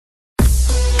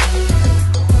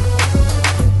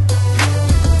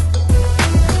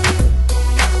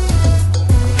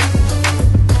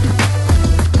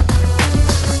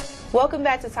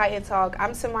back to Titan Talk.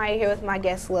 I'm Samaya here with my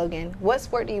guest Logan. What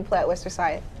sport do you play at West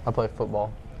Forsyth? I play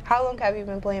football. How long have you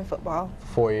been playing football?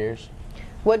 4 years.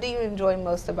 What do you enjoy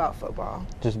most about football?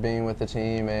 Just being with the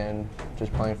team and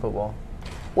just playing football.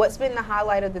 What's been the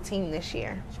highlight of the team this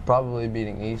year? It's probably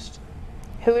beating East.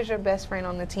 Who is your best friend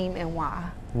on the team and why?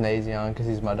 Nazion, because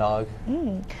he's my dog.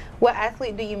 What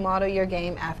athlete do you model your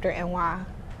game after and why?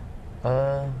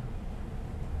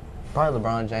 Probably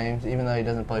LeBron James, even though he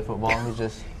doesn't play football.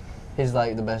 He's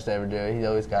like the best to ever do it. He's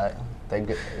always got a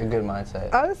good mindset.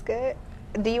 Oh, that's good.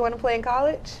 Do you want to play in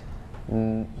college?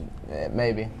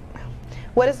 Maybe.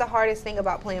 What is the hardest thing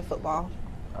about playing football?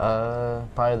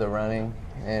 Probably the running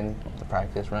and the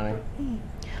practice running.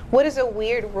 What is a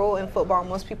weird rule in football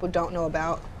most people don't know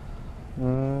about?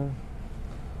 Probably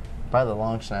the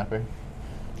long snapper.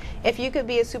 If you could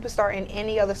be a superstar in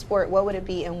any other sport, what would it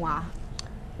be and why?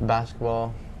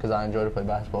 Basketball, because I enjoy to play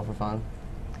basketball for fun.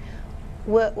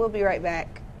 We'll be right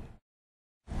back.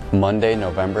 Monday,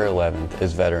 November 11th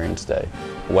is Veterans Day.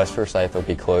 West Forsyth will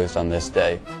be closed on this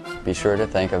day. Be sure to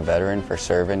thank a veteran for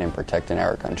serving and protecting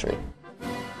our country.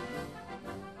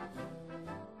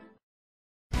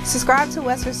 Subscribe to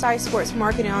West Forsyth Sports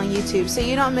Marketing on YouTube so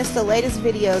you don't miss the latest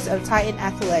videos of Titan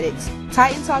Athletics.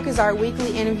 Titan Talk is our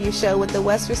weekly interview show with the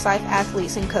West Forsyth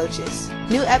athletes and coaches.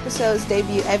 New episodes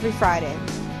debut every Friday.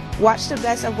 Watch the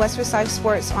best of West Forsyth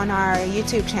Sports on our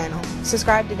YouTube channel.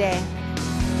 Subscribe today.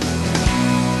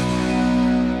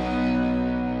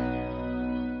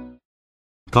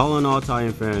 Calling all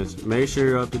Titan fans, make sure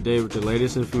you're up to date with the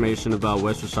latest information about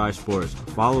West Forsyth Sports.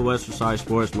 Follow West Forsyth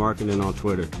Sports Marketing on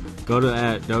Twitter. Go to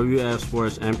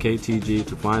 @WF_Sports_MKTG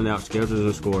to find out schedules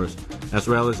and scores, as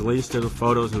well as links to the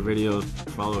photos and videos.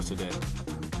 Follow us today.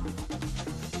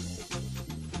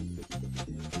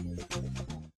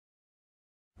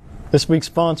 This week's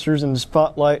sponsors in the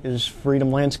spotlight is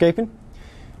Freedom Landscaping.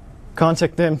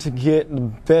 Contact them to get the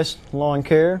best lawn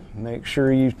care. Make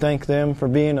sure you thank them for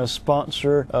being a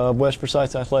sponsor of West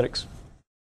Forsyth Athletics.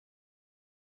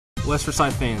 West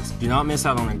Forsyth fans, do not miss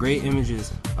out on the great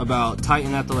images about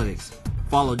Titan Athletics.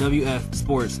 Follow WF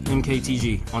Sports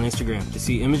MKTG on Instagram to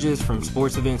see images from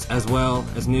sports events as well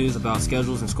as news about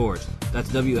schedules and scores. That's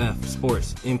WF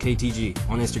Sports MKTG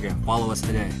on Instagram. Follow us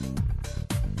today.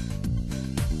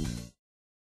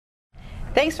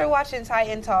 Thanks for watching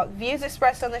Titan Talk. Views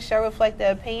expressed on the show reflect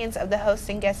the opinions of the hosts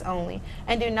and guests only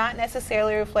and do not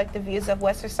necessarily reflect the views of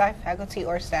West Forsyth faculty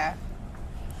or staff.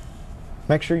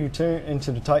 Make sure you tune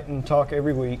into the Titan Talk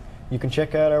every week. You can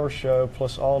check out our show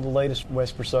plus all the latest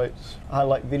West Forsyth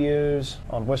highlight videos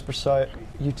on West Forsyth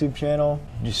YouTube channel.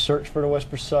 Just search for the West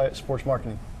Forsyth Sports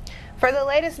Marketing. For the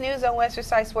latest news on West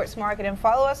Forsyth Sports Marketing,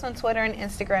 follow us on Twitter and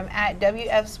Instagram at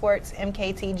WF Sports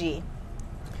MKTG.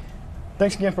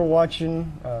 Thanks again for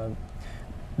watching.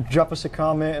 Drop us a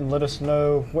comment and let us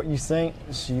know what you think.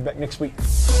 See you back next week.